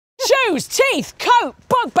Shoes, teeth, coat,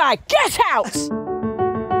 bug bag, get out!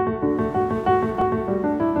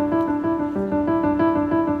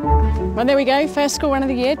 Well, there we go, first school run of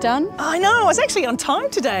the year done. I know, I was actually on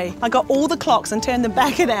time today. I got all the clocks and turned them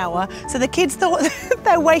back an hour, so the kids thought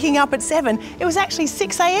they were waking up at 7. It was actually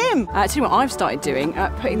 6 a.m. Tell you what I've started doing,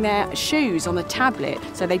 putting their shoes on the tablet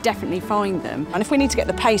so they definitely find them. And if we need to get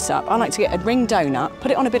the pace up, I like to get a ring donut,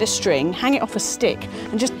 put it on a bit of string, hang it off a stick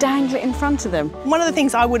and just dangle it in front of them. One of the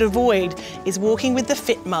things I would avoid is walking with the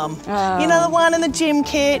fit mum. You know, the one in the gym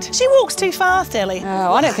kit. She walks too fast, Ellie.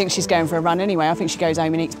 Oh, I don't think she's going for a run anyway. I think she goes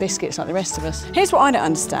home and eats biscuits like the rest of us. Here's what I don't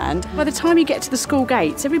understand. By the time you get to the school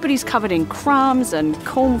gates, everybody's covered in crumbs and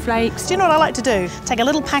cornflakes. Do you know what I like to do? Take a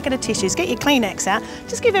little packet of tissues, get your Kleenex out,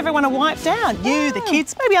 just give everyone a wipe down. You, the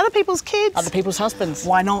kids, maybe other people's kids. Other people's husbands.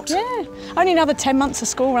 Why not? Yeah. Only another 10 months of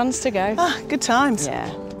school runs to go. Ah, good times.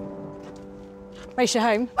 Yeah. Race you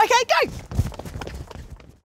home. Okay, go!